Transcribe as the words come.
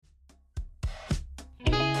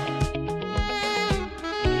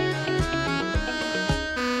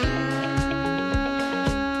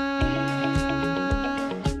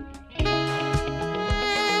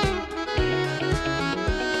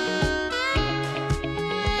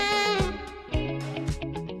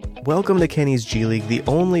Welcome to Kenny's G League, the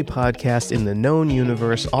only podcast in the known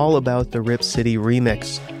universe all about the Rip City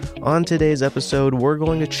remix. On today's episode, we're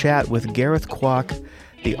going to chat with Gareth Kwok,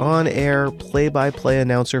 the on-air play-by-play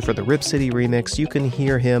announcer for the Rip City remix. You can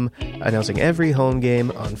hear him announcing every home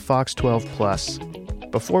game on Fox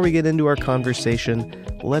 12+. Before we get into our conversation,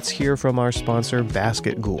 let's hear from our sponsor,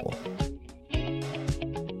 Basket Ghoul.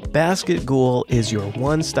 Basket Ghoul is your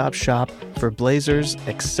one-stop shop for blazers,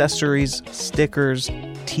 accessories, stickers,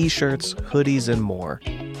 t-shirts, hoodies, and more.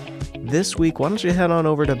 This week, why don't you head on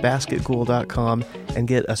over to basketghoul.com and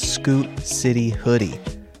get a Scoot City hoodie.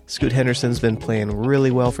 Scoot Henderson's been playing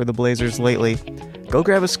really well for the Blazers lately. Go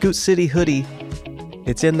grab a Scoot City hoodie.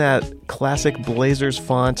 It's in that classic Blazers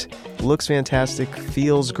font. Looks fantastic,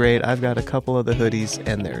 feels great. I've got a couple of the hoodies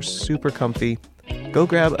and they're super comfy. Go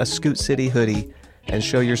grab a Scoot City hoodie and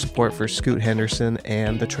show your support for Scoot Henderson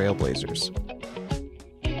and the Trailblazers.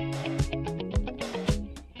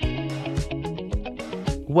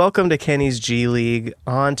 Welcome to Kenny's G League.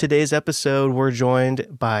 On today's episode, we're joined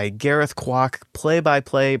by Gareth Kwok,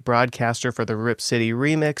 play-by-play broadcaster for the Rip City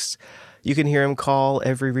remix. You can hear him call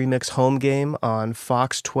every remix home game on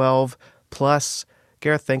Fox 12+.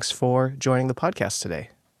 Gareth, thanks for joining the podcast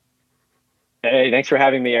today. Hey, thanks for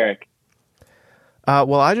having me, Eric.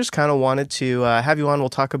 Well, I just kind of wanted to have you on. We'll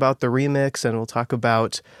talk about the remix and we'll talk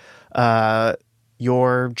about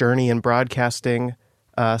your journey in broadcasting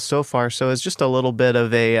so far. So it's just a little bit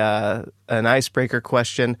of an icebreaker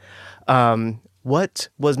question. What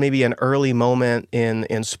was maybe an early moment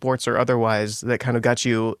in sports or otherwise that kind of got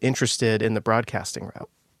you interested in the broadcasting route?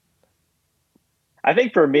 I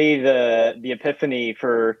think for me, the epiphany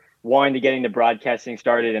for wanting to get into broadcasting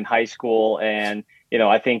started in high school. And,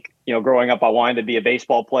 I think, growing up, I wanted to be a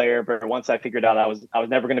baseball player. But once I figured out I was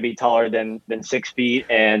never going to be taller than 6 feet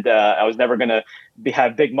and I was never going to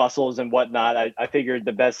have big muscles and whatnot, I figured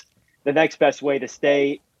the next best way to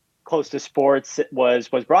stay close to sports was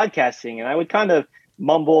broadcasting. And I would kind of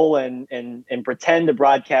mumble and pretend to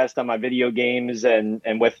broadcast on my video games and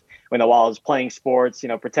while I was playing sports,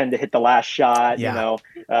 pretend to hit the last shot,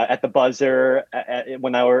 at the buzzer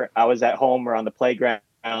when I was at home or on the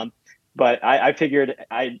playground. But I figured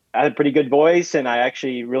I had a pretty good voice and I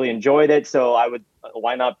actually really enjoyed it. So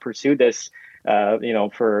why not pursue this,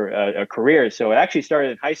 for a career? So it actually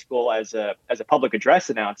started in high school as a public address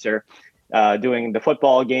announcer, doing the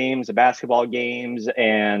football games, the basketball games,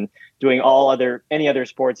 and doing any other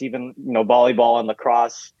sports, even, volleyball and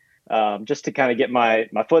lacrosse, just to kind of get my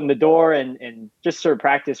foot in the door and just sort of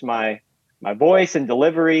practice my voice and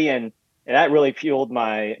delivery. And that really fueled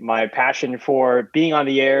my passion for being on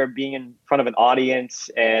the air, being in front of an audience,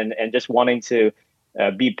 and just wanting to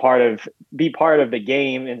be part of the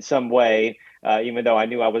game in some way, even though I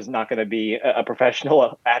knew I was not going to be a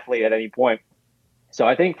professional athlete at any point. So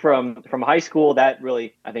I think from high school, that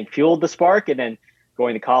really, I think, fueled the spark. And then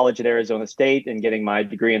going to college at Arizona State and getting my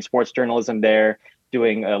degree in sports journalism there,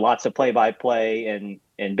 doing lots of play-by-play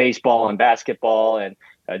in baseball and basketball and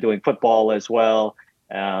doing football as well.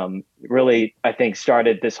 Really, I think,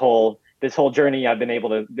 started this whole journey I've been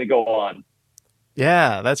able to go on.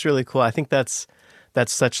 Yeah, that's really cool. I think that's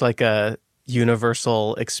such like a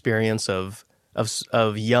universal experience of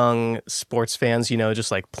young sports fans,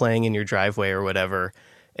 just like playing in your driveway or whatever,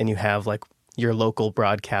 and you have like your local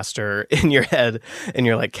broadcaster in your head and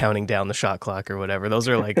you're like counting down the shot clock or whatever. Those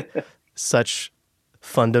are like such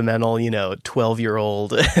fundamental,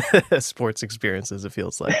 12-year-old sports experiences, it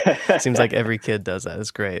feels like. Seems like every kid does that.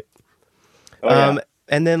 It's great. Oh, yeah.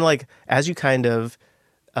 And then like as you kind of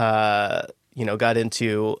got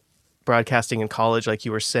into broadcasting in college, like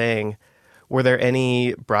you were saying, were there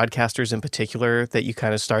any broadcasters in particular that you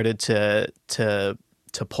kind of started to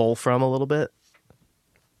pull from a little bit?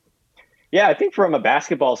 Yeah, I think from a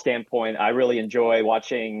basketball standpoint, I really enjoy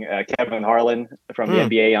watching Kevin Harlan from the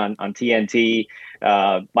NBA on TNT,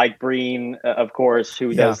 Mike Breen, of course,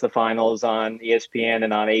 who does the finals on ESPN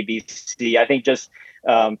and on ABC. I think just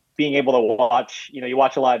being able to watch, you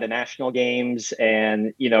watch a lot of the national games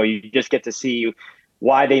and, you just get to see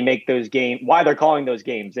why they make those games, why they're calling those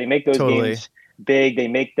games. They make those games big. They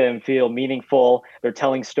make them feel meaningful. They're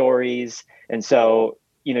telling stories. And so,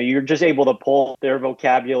 you're just able to pull their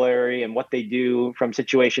vocabulary and what they do from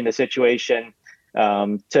situation to situation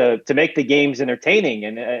to make the games entertaining.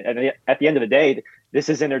 And at the end of the day, this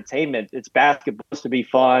is entertainment. It's basketball, supposed to be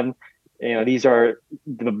fun. These are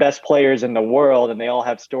the best players in the world and they all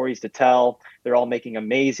have stories to tell. They're all making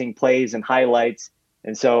amazing plays and highlights.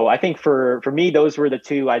 And so I think for me, those were the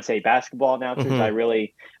two, I'd say, basketball announcers I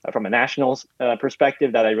really, from a national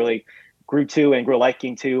perspective, that I really grew to and grew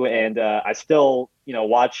liking to, and I still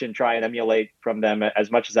watch and try and emulate from them as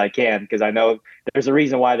much as I can, because I know there's a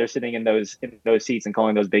reason why they're sitting in those seats and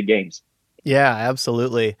calling those big games. Yeah,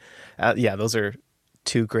 absolutely. Yeah, those are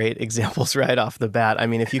two great examples right off the bat. I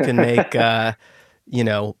mean, if you can make,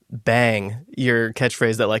 bang your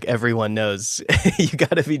catchphrase that like everyone knows, you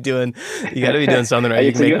got to be doing something right. You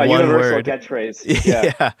It's can make a one universal word. catchphrase.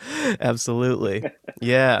 Yeah. Yeah, absolutely.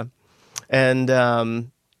 Yeah. And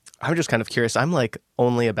I'm just kind of curious. I'm like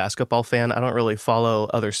only a basketball fan. I don't really follow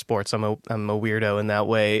other sports. I'm a weirdo in that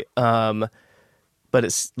way. But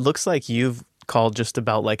it looks like you've called just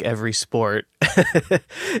about like every sport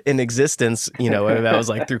in existence, whether that was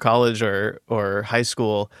like through college or high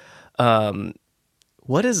school.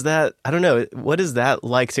 What is that? I don't know. What is that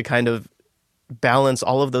like to kind of balance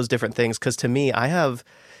all of those different things? Because to me, I have,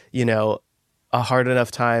 a hard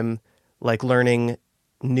enough time like learning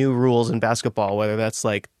new rules in basketball, whether that's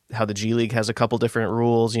like how the G League has a couple different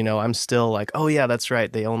rules. I'm still like, oh yeah, that's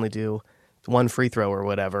right. They only do one free throw or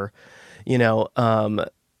whatever.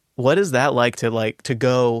 What is that like to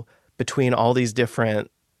go between all these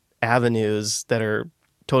different avenues that are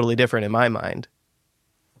totally different in my mind?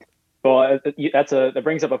 Well, that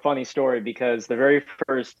brings up a funny story, because the very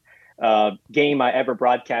first game I ever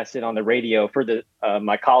broadcasted on the radio for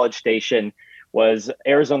my college station was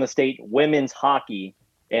Arizona State women's hockey,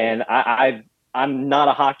 and I'm not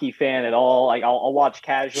a hockey fan at all. Like I'll watch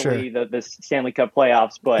casually the Stanley Cup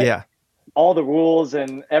playoffs, but Yeah. all the rules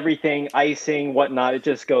and everything, icing, whatnot, it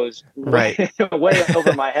just goes way, Right. way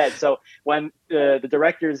over my head. So when the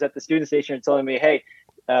directors at the student station are telling me, hey,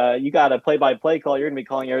 you got a play-by-play call, you're going to be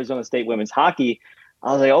calling Arizona State women's hockey,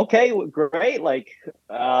 I was like, okay, great. Like,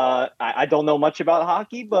 I don't know much about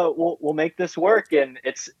hockey, but we'll make this work. And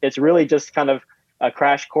it's really just kind of a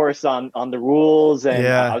crash course on the rules. And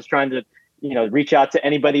Yeah. I was trying to, reach out to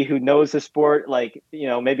anybody who knows the sport, like,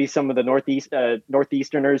 maybe some of the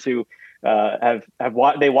Northeasterners who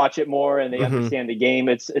they watch it more and they Mm-hmm. understand the game.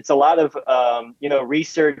 It's a lot of,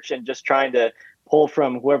 research and just trying to pull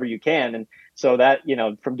from whoever you can. And so that,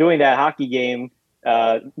 from doing that hockey game,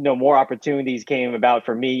 more opportunities came about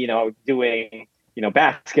for me, doing,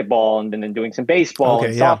 basketball, and then doing some baseball and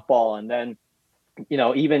Okay. Yeah. softball. And then,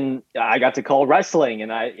 even I got to call wrestling,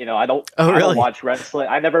 and I don't Really? watch wrestling.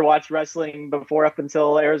 I never watched wrestling before up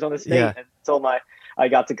until Arizona State, Yeah. until I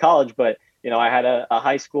got to college. But, I had a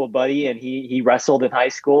high school buddy, and he wrestled in high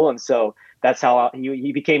school. And so that's how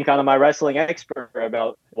he became kind of my wrestling expert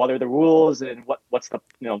about what are the rules and what's the,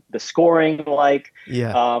 the scoring like.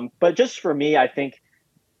 Yeah. But just for me, I think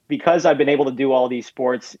because I've been able to do all these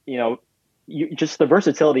sports, just the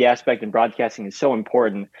versatility aspect in broadcasting is so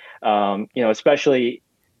important. Especially,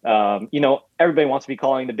 everybody wants to be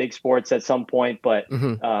calling the big sports at some point, but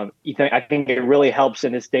Mm-hmm. I think it really helps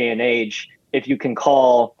in this day and age if you can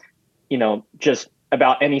call, just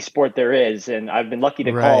about any sport there is. And I've been lucky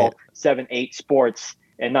to Right. call 7, 8 sports,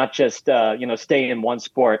 and not just, stay in one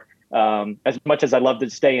sport. As much as I love to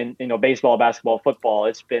stay in, baseball, basketball, football,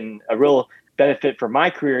 it's been a real benefit for my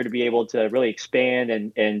career to be able to really expand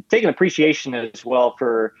and take an appreciation as well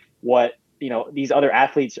for what, these other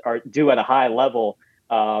athletes do at a high level.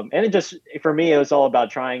 And it just, for me, it was all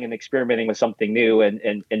about trying and experimenting with something new,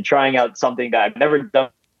 and trying out something that I've never done.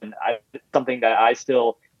 Something that I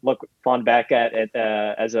still look fond back at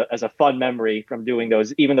as a fun memory from doing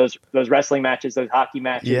those wrestling matches, those hockey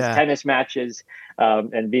matches, Yeah. tennis matches,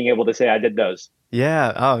 and being able to say I did those.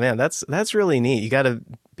 Yeah. Oh man, that's really neat. You got to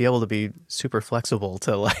be able to be super flexible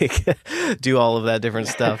to like do all of that different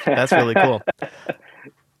stuff. That's really cool.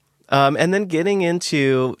 And then getting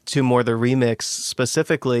into more the remix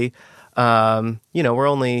specifically, we're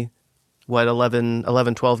only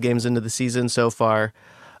 12 games into the season so far.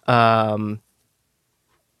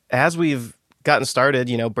 As we've gotten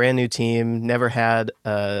started, brand new team, never had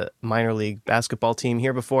a minor league basketball team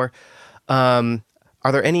here before.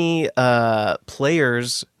 Are there any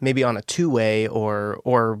players, maybe on a two-way,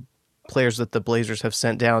 or players that the Blazers have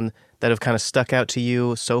sent down that have kind of stuck out to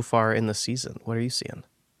you so far in the season? What are you seeing?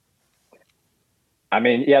 I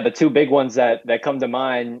mean, yeah, the two big ones that come to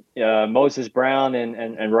mind, Moses Brown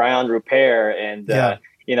and Ryan Rupert, and Yeah.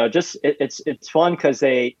 it's fun because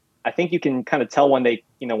I think you can kind of tell when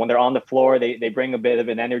when they're on the floor, they bring a bit of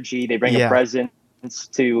an energy, they bring a presence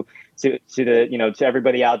to the to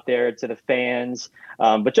everybody out there, to the fans.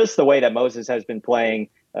 But just the way that Moses has been playing,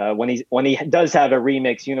 when he does have a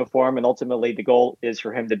remix uniform, and ultimately the goal is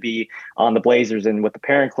for him to be on the Blazers and with the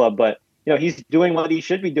parent club, but he's doing what he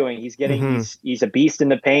should be doing. He's getting he's a beast in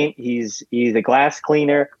the paint. He's a glass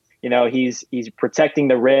cleaner. He's protecting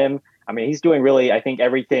the rim. I mean, he's doing really, I think,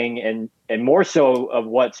 everything and more so of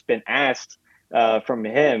what's been asked from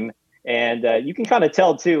him. And you can kind of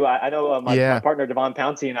tell too. I know my Yeah. partner Devon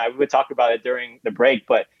Pouncey and I we would talk about it during the break,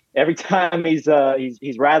 but every time he's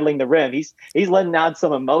rattling the rim, he's letting out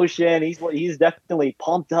some emotion. He's definitely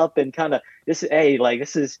pumped up and kind of this is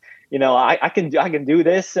I can do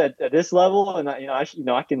this at this level, and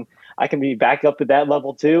I can be back up at that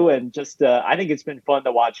level too. And just I think it's been fun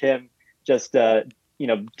to watch him just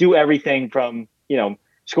do everything from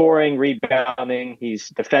scoring, rebounding, he's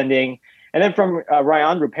defending. And then from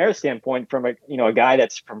Ryan Rupert's standpoint, from a guy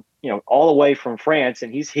that's from all the way from France,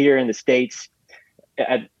 and he's here in the States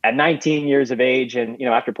at 19 years of age, and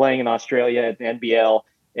after playing in Australia at the NBL,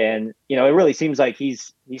 and it really seems like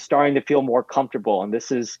he's starting to feel more comfortable. And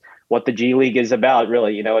this is what the G League is about,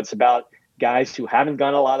 really. It's about guys who haven't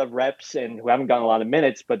gotten a lot of reps and who haven't gotten a lot of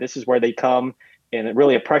minutes, but this is where they come in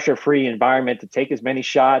really a pressure-free environment to take as many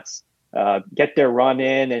shots, get their run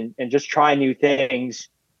in, and just try new things.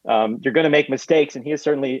 You're going to make mistakes, and he has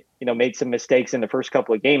certainly, made some mistakes in the first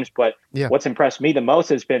couple of games. But what's impressed me the most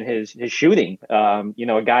has been his shooting. A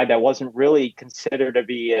guy that wasn't really considered to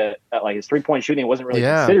be like his 3-point shooting wasn't really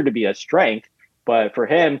considered to be a strength. But for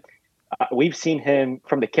him, we've seen him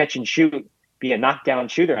from the catch and shoot be a knockdown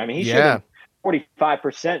shooter. I mean, he's shooting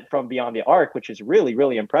 45% from beyond the arc, which is really,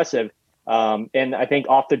 really impressive. And I think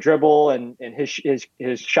off the dribble and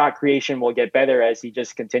his shot creation will get better as he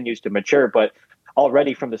just continues to mature. But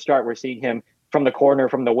already from the start, we're seeing him from the corner,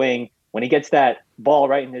 from the wing. When he gets that ball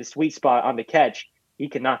right in his sweet spot on the catch, he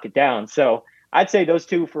can knock it down. So I'd say those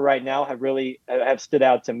two for right now have stood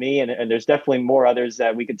out to me. And there's definitely more others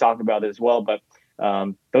that we could talk about as well. But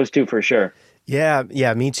those two for sure. Yeah,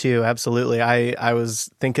 me too. Absolutely. I was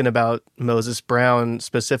thinking about Moses Brown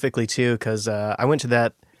specifically too, because I went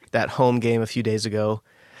to that home game a few days ago.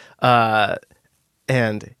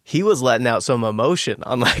 And he was letting out some emotion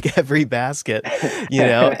on like every basket,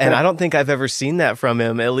 and I don't think I've ever seen that from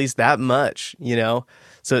him, at least that much,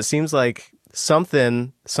 So it seems like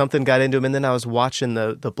something got into him. And then I was watching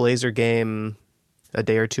the Blazer game a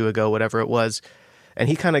day or two ago, whatever it was, and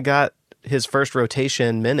he kind of got his first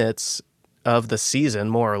rotation minutes of the season,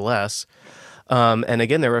 more or less. And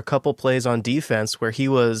again, there were a couple plays on defense where he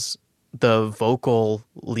was the vocal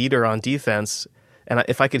leader on defense. And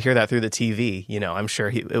if I could hear that through the TV, I'm sure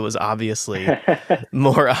it was obviously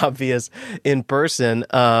more obvious in person.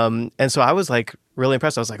 And so I was like really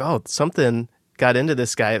impressed. I was like, oh, something got into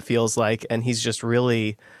this guy, it feels like. And he's just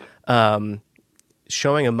really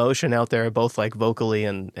showing emotion out there, both like vocally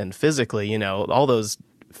and physically, all those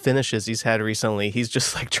finishes he's had recently. He's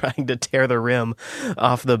just like trying to tear the rim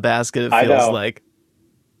off the basket. It feels like.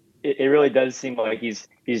 It really does seem like he's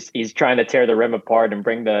trying to tear the rim apart and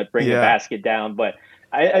bring the basket down. But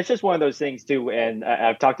it's just one of those things too. And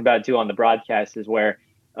I've talked about it too on the broadcast, is where,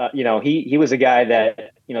 he was a guy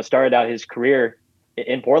that, started out his career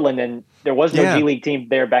in Portland, and there was no G League team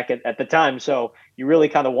there back at the time. So you really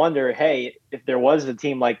kind of wonder, hey, if there was a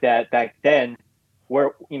team like that back then,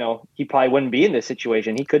 where, he probably wouldn't be in this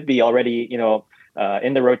situation. He could be already,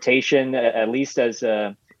 in the rotation, at least as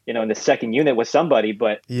in the second unit with somebody.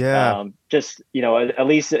 But at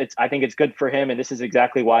least I think it's good for him. And this is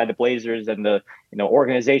exactly why the Blazers and the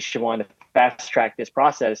organization wanted to fast track this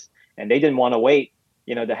process, and they didn't want to wait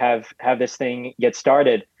to have this thing get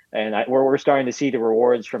started. And we're starting to see the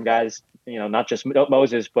rewards from guys, not just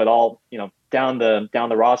Moses, but all down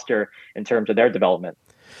the roster in terms of their development.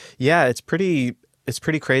 Yeah, it's pretty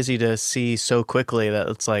crazy to see so quickly that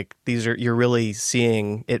it's like you're really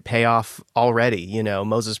seeing it pay off already.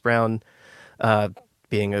 Moses Brown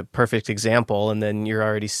being a perfect example, and then you're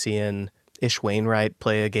already seeing Ish Wainwright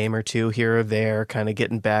play a game or two here or there, kind of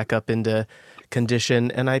getting back up into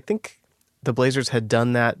condition. And I think the Blazers had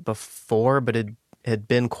done that before, but it had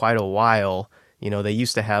been quite a while. They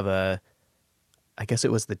used to have I guess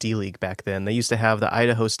it was the D League back then. They used to have the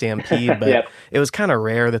Idaho Stampede, but it was kind of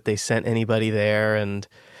rare that they sent anybody there, and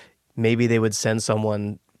maybe they would send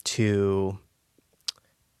someone to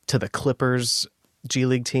the Clippers G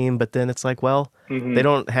League team, but then it's like, well, they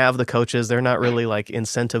don't have the coaches. They're not really like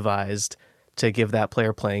incentivized to give that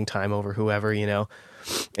player playing time over whoever,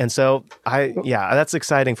 And so that's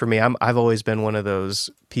exciting for me. I've always been one of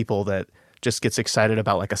those people that just gets excited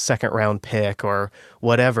about like a second round pick or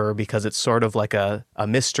whatever, because it's sort of like a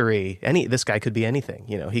mystery. This guy could be anything.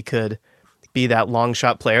 He could be that long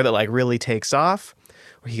shot player that like really takes off,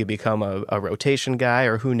 or he could become a rotation guy,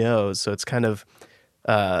 or who knows. So it's kind of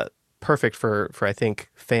perfect for I think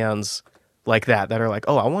fans like that are like,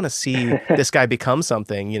 oh, I want to see this guy become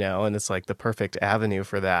something, and it's like the perfect avenue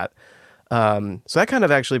for that. So that kind of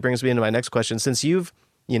actually brings me into my next question. Since you've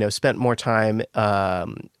spent more time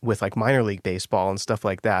with like minor league baseball and stuff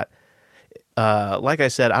like that. Like I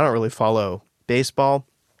said, I don't really follow baseball,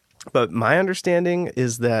 but my understanding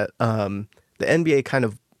is that the NBA kind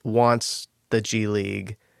of wants the G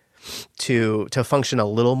League to function a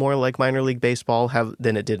little more like minor league baseball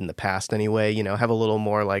than it did in the past anyway, have a little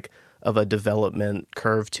more like of a development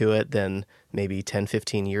curve to it than maybe 10,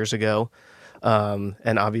 15 years ago.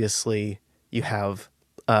 And obviously you have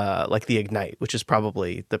like the Ignite, which is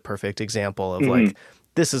probably the perfect example of like,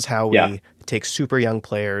 this is how Yeah. we take super young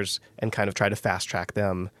players and kind of try to fast track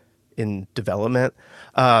them in development.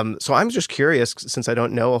 So I'm just curious, since I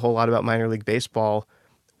don't know a whole lot about minor league baseball,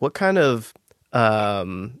 what kind of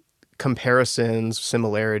comparisons,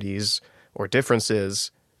 similarities, or differences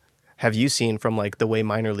have you seen from like the way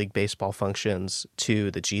minor league baseball functions to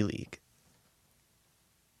the G League?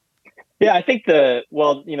 Yeah, I think the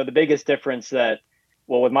biggest difference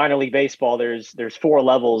with minor league baseball, there's four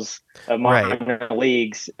levels of Right. minor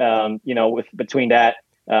leagues, with between that,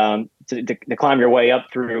 to climb your way up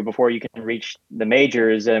through before you can reach the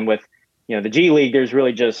majors. And with, the G League, there's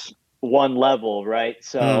really just one level, right?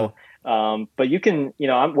 So, but you can,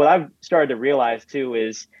 what I've started to realize too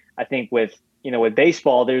is I think with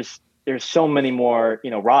baseball, there's so many more,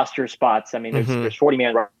 roster spots. I mean, there's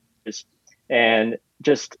 40-man rosters, and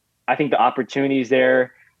just I think the opportunities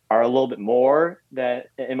there are a little bit more that,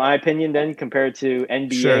 in my opinion, then compared to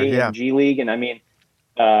NBA Sure, yeah. and G League. And I mean,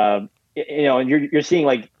 and you're seeing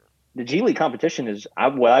like the G League competition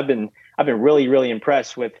I've been really, really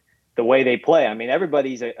impressed with the way they play. I mean,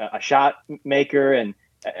 everybody's a shot maker and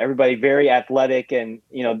everybody very athletic, and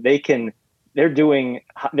they're playing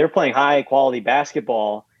high quality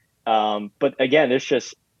basketball. But again, there's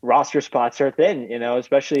just roster spots are thin,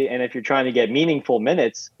 especially, and if you're trying to get meaningful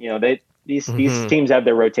minutes, these teams have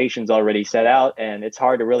their rotations already set out, and it's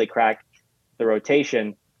hard to really crack the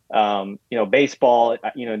rotation. Baseball,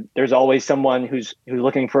 there's always someone who's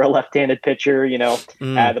looking for a left-handed pitcher, out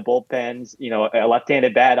of the bullpens, a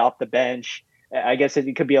left-handed bat off the bench. I guess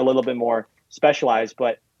it could be a little bit more specialized,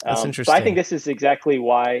 but That's so interesting. I think this is exactly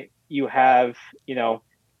why you have,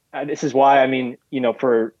 this is why, I mean,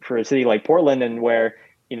 for a city like Portland, and where,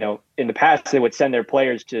 in the past they would send their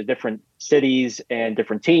players to different cities and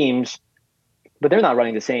different teams, but they're not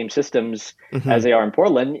running the same systems as they are in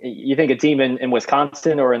Portland. You think a team in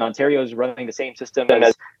Wisconsin or in Ontario is running the same system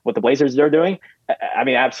as what the Blazers are doing? I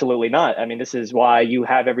mean, absolutely not. I mean, this is why you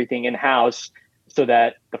have everything in-house, so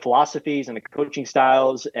that the philosophies and the coaching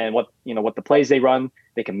styles and what the plays they run,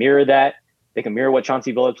 they can mirror that. They can mirror what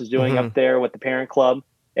Chauncey Billups is doing up there with the parent club.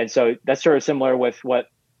 And so that's sort of similar with what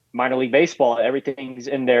minor league baseball, everything's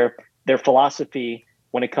in their philosophy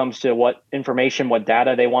when it comes to what information, what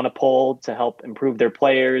data they want to pull to help improve their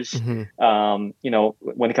players. When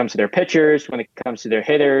it comes to their pitchers, when it comes to their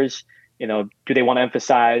hitters, do they want to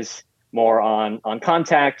emphasize more on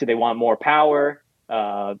contact? Do they want more power?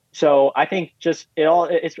 So I think just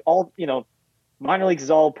it's all, minor leagues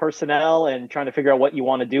is all personnel and trying to figure out what you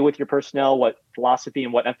want to do with your personnel, what philosophy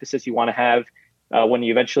and what emphasis you want to have when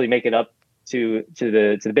you eventually make it up to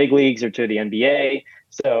the big leagues or to the NBA.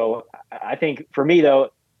 So I think for me, though,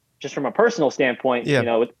 just from a personal standpoint,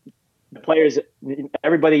 the players,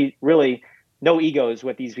 everybody really no egos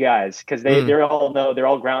with these guys, because they're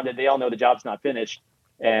all grounded. They all know the job's not finished.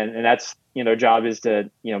 And that's, their job is to,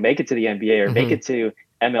 make it to the NBA or make it to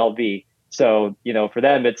MLB. So, for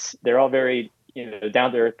them, they're all very,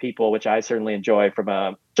 down to earth people, which I certainly enjoy from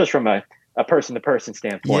a person to person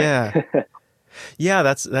standpoint. Yeah. Yeah,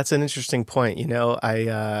 that's an interesting point.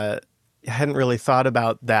 I hadn't really thought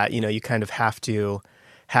about that. You kind of have to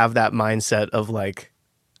have that mindset of like,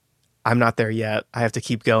 I'm not there yet. I have to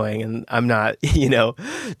keep going, and I'm not,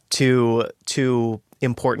 too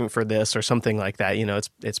important for this or something like that.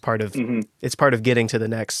 It's part of it's part of getting to the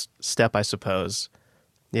next step, I suppose.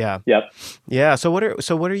 Yeah. Yep. Yeah. So what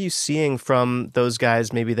are you seeing from those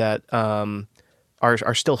guys maybe that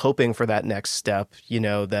are still hoping for that next step?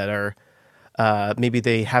 That are maybe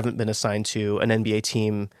they haven't been assigned to an NBA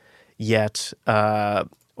team yet,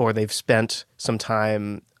 or they've spent some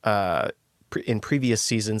time in previous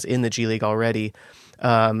seasons in the G League already.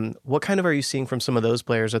 What kind of are you seeing from some of those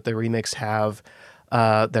players that the Remix have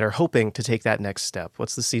that are hoping to take that next step?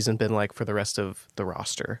 What's the season been like for the rest of the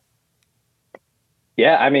roster?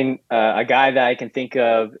 Yeah, I mean, a guy that I can think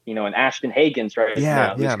of, an Ashton Hagans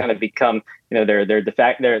now, who's kind of become,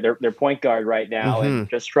 their point guard right now, and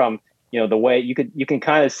just from the way you can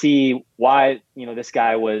kind of see why this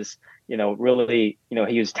guy was really,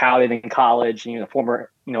 he was touted in college,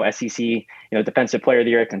 former, SEC, defensive player of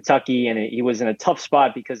the year at Kentucky. And he was in a tough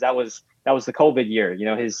spot because that was the COVID year.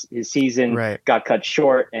 His season Right. got cut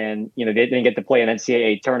short, and, they didn't get to play an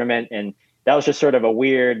NCAA tournament. And that was just sort of a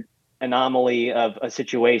weird anomaly of a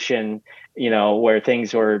situation, where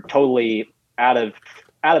things were totally out of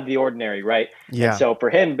the ordinary, right? And Yeah. so for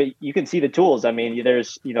him, but you can see the tools. I mean,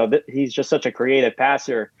 there's, he's just such a creative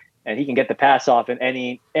passer, and he can get the pass off in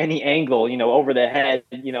any angle, over the head,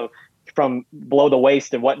 from below the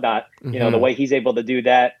waist and whatnot. The way he's able to do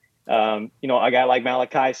that. A guy like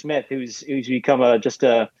Malachi Smith, who's become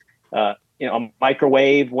a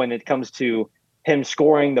microwave when it comes to him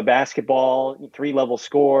scoring the basketball, 3-level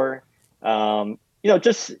score.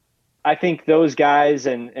 Just I think those guys,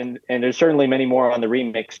 and there's certainly many more on the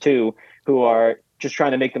remix too, who are just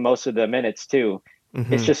trying to make the most of the minutes too.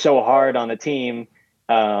 It's just so hard on the team.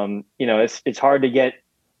 It's hard to get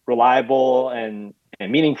reliable and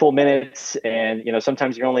meaningful minutes, and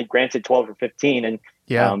sometimes you're only granted 12 or 15. And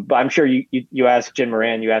but I'm sure you ask Jim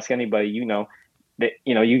Moran, you ask anybody, that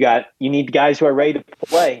you need guys who are ready to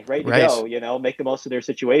play, ready to go. Make the most of their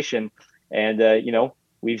situation, and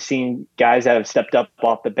we've seen guys that have stepped up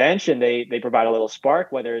off the bench, and they provide a little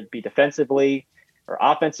spark, whether it be defensively or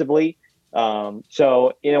offensively.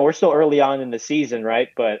 So we're still early on in the season, right?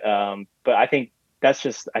 But I think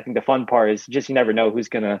the fun part is just you never know who's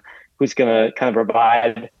gonna kind of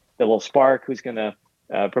provide the little spark, who's gonna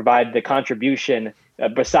provide the contribution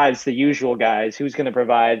besides the usual guys, who's gonna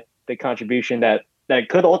provide the contribution that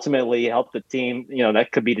could ultimately help the team.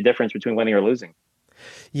 That could be the difference between winning or losing.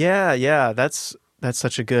 Yeah. That's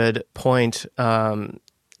such a good point. And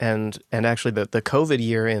actually the COVID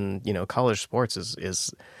year in, college sports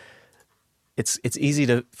is it's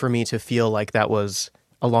easy for me to feel like that was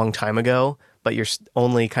a long time ago, but you're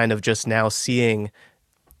only kind of just now seeing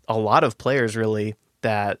a lot of players really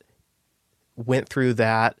that went through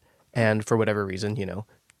that, and for whatever reason,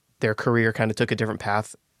 their career kind of took a different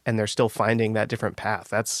path, and they're still finding that different path.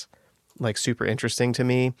 That's like super interesting to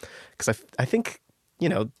me, because I think,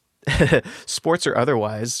 sports or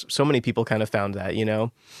otherwise, so many people kind of found that,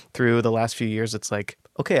 through the last few years. It's like,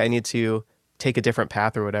 okay, I need to take a different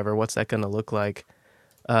path or whatever. What's that going to look like?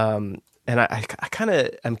 And I kind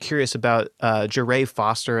of am curious about Jeray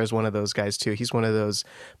Foster as one of those guys too. He's one of those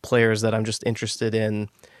players that I'm just interested in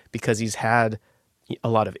because he's had a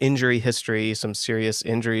lot of injury history, some serious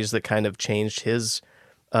injuries that kind of changed his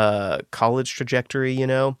college trajectory,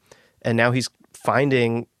 and now he's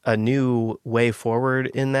finding a new way forward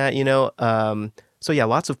in that, So yeah,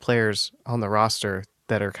 lots of players on the roster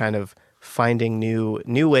that are kind of finding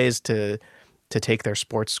new ways to take their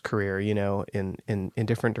sports career, in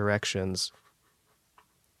different directions.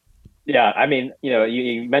 Yeah, I mean,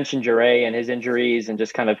 you mentioned Jure and his injuries, and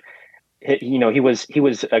just kind of, he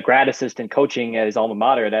was a grad assistant coaching at his alma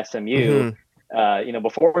mater at SMU,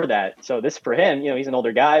 before that. So this for him, he's an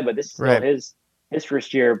older guy, but this is still his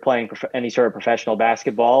first year playing any sort of professional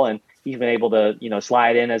basketball, and he's been able to,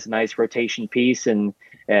 slide in as a nice rotation piece and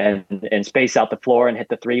space out the floor and hit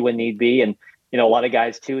the three when need be. And a lot of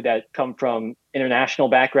guys too that come from international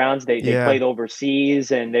backgrounds, they played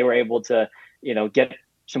overseas, and they were able to, get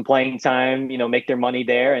some playing time, make their money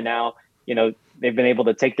there. And now, they've been able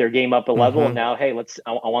to take their game up a level. And now, hey,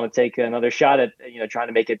 I want to take another shot at, trying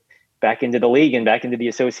to make it back into the league and back into the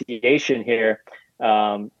association here.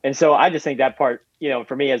 And so I just think that part,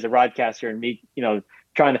 for me as a broadcaster and me,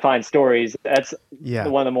 trying to find stories, that's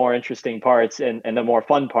one of the more interesting parts and the more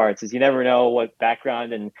fun parts, is you never know what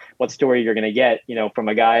background and what story you're going to get, from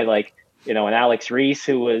a guy like, an Alex Reese,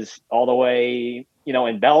 who was all the way,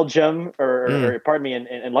 in Belgium or pardon me,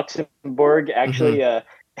 in Luxembourg, actually,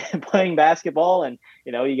 playing basketball. And,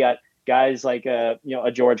 you got guys like, a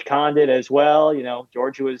George Condit as well,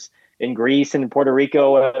 George, who was in Greece and Puerto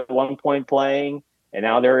Rico at one point playing, and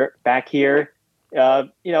now they're back here.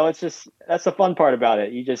 It's just, that's the fun part about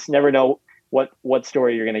it. You just never know what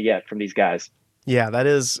story you're going to get from these guys. Yeah, that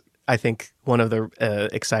is, I think, one of the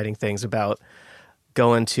exciting things about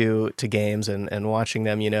going to games and watching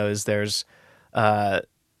them, is there's,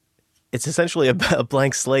 it's essentially a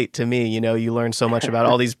blank slate to me. You learn so much about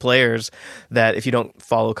all these players that if you don't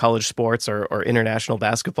follow college sports or international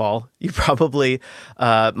basketball, you probably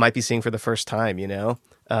might be seeing for the first time,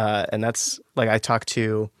 and that's like, I talk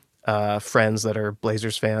to friends that are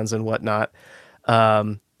Blazers fans and whatnot,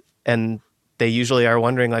 and they usually are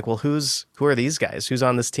wondering like, well, who are these guys? Who's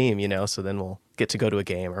on this team? So then we'll get to go to a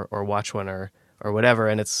game or watch one or whatever,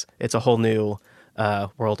 and it's a whole new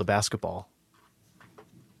world of basketball.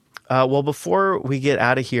 Well, before we get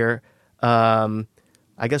out of here,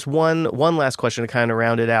 I guess one last question to kind of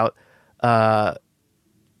round it out. I've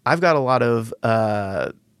got a lot of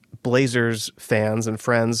Blazers fans and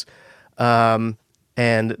friends, and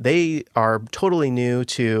they are totally new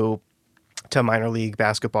to minor league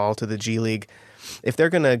basketball, to the G League. If they're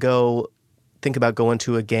going to think about going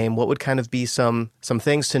to a game, what would kind of be some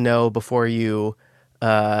things to know before you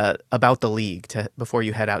about the league before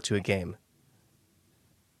you head out to a game?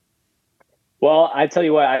 Well, I tell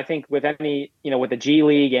you what, I think with any, with the G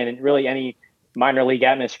League and really any minor league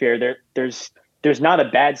atmosphere, there's not a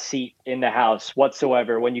bad seat in the house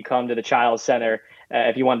whatsoever when you come to the Child Center.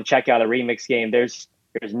 If you want to check out a remix game, there's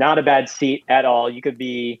not a bad seat at all. You could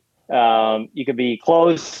be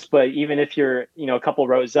close, but even if you're a couple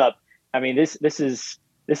rows up, I mean this is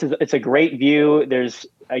it's a great view. There's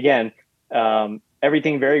again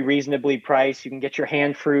everything very reasonably priced. You can get your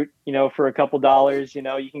hand fruit for a couple dollars. You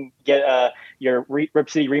can get your Rip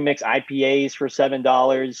City Remix IPAs for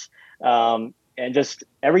 $7. And just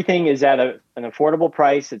everything is at an affordable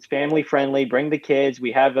price. It's family friendly. Bring the kids.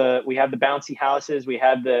 We have the bouncy houses. We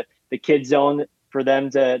have the kid zone for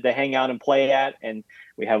them to hang out and play at, and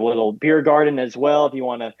we have a little beer garden as well if you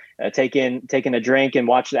want to take in a drink and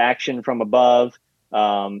watch the action from above.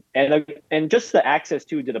 And just the access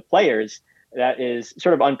to the players that is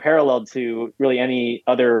sort of unparalleled to really any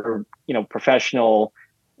other professional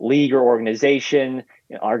league or organization.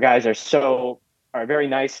 Our guys are very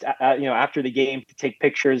nice, after the game to take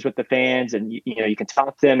pictures with the fans, and you can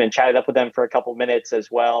talk to them and chat it up with them for a couple minutes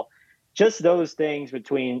as well. Just those things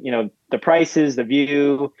between the prices, the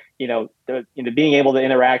view, being able to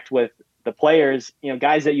interact with the players,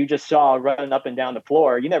 guys that you just saw running up and down the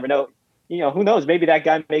floor. You never know, who knows? Maybe that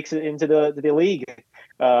guy makes it into the league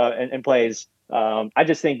and plays. I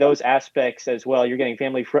just think those aspects as well. You're getting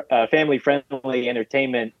family friendly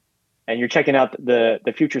entertainment, and you're checking out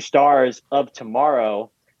the future stars of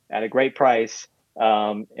tomorrow at a great price.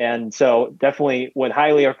 And so definitely would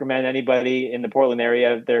highly recommend anybody in the Portland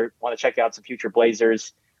area, if they want to check out some future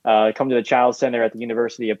Blazers, come to the Child Center at the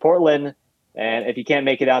University of Portland. And if you can't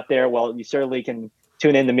make it out there, well, you certainly can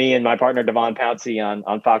tune in to me and my partner, Devon Pouncey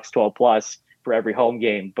on Fox 12 Plus for every home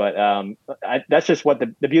game. But that's just what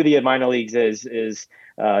the beauty of minor leagues is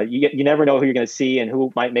you never know who you're going to see and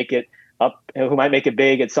who might make it up, who might make it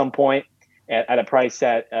big at some point at a price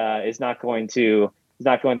that is not going to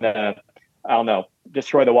I don't know,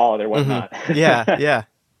 destroy the wallet or whatnot. Mm-hmm. Yeah.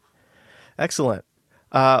 Excellent.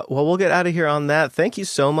 Well, we'll get out of here on that. Thank you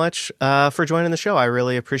so much for joining the show. I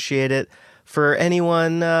really appreciate it. For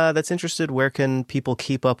anyone that's interested, where can people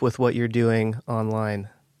keep up with what you're doing online?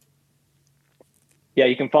 Yeah,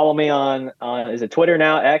 you can follow me on is it Twitter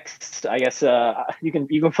now, X? I guess you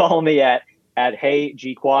can follow me at Hey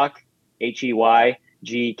G Kwok,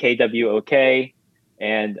 HEYGKWOK.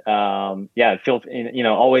 And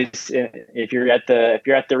always if you're at the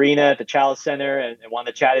arena at the Child Center and want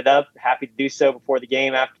to chat it up, happy to do so before the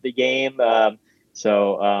game, after the game.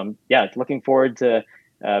 Looking forward to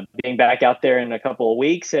being back out there in a couple of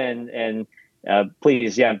weeks. And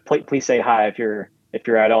please say hi if you're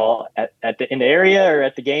at all in the area or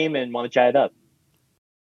at the game and want to chat it up.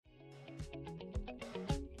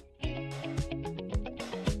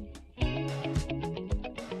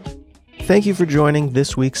 Thank you for joining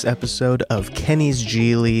this week's episode of Kenny's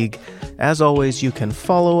G League. As always, you can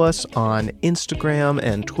follow us on Instagram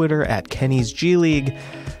and Twitter at Kenny's G League.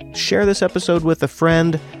 Share this episode with a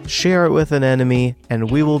friend, share it with an enemy, and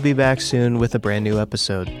we will be back soon with a brand new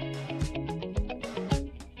episode.